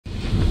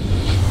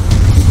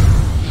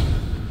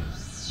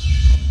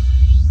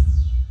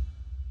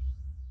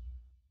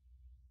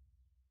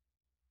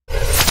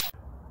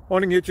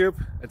Morning YouTube,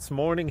 it's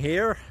morning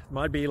here. It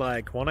might be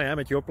like 1 a.m.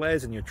 at your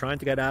place and you're trying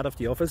to get out of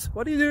the office.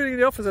 What are you doing in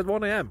the office at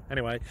 1 a.m.?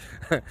 Anyway,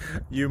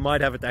 you might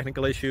have a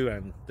technical issue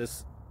and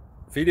this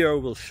video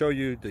will show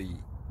you the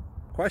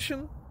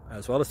question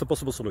as well as the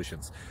possible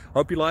solutions.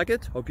 Hope you like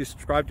it, hope you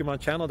subscribe to my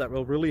channel. That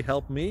will really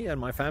help me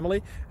and my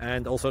family,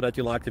 and also that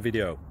you like the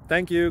video.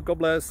 Thank you, God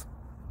bless.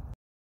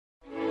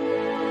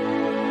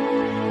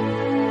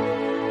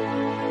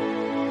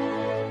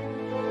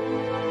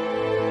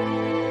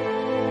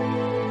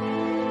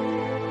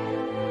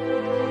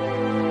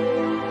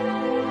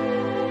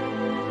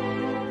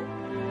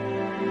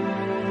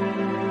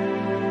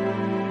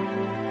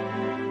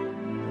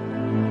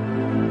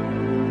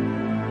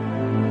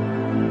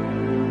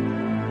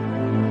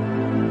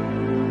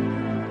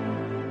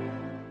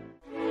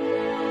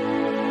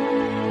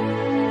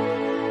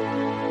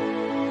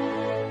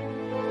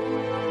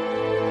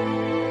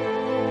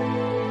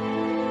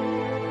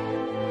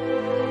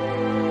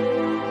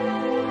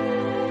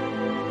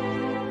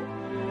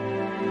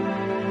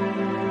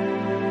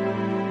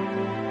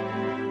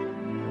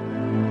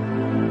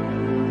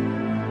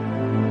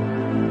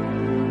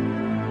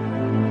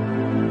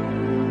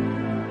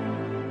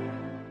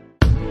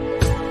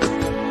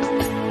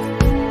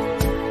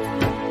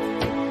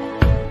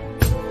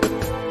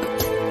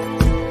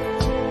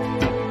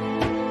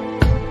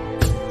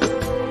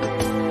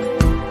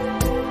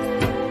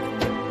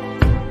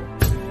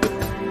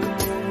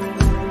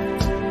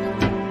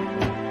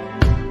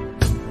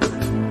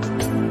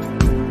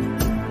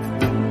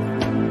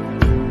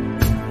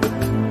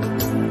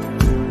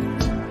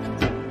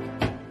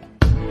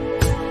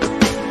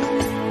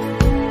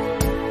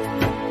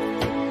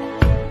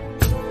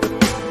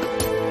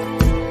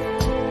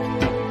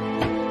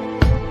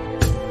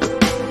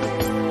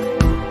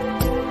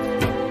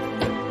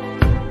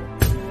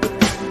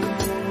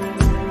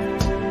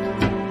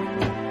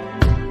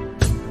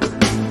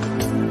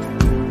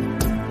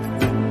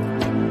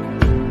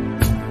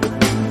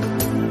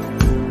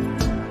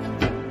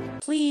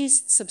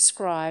 Please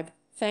subscribe.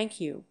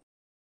 Thank you.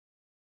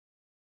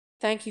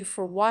 Thank you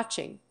for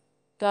watching.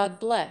 God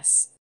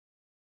bless.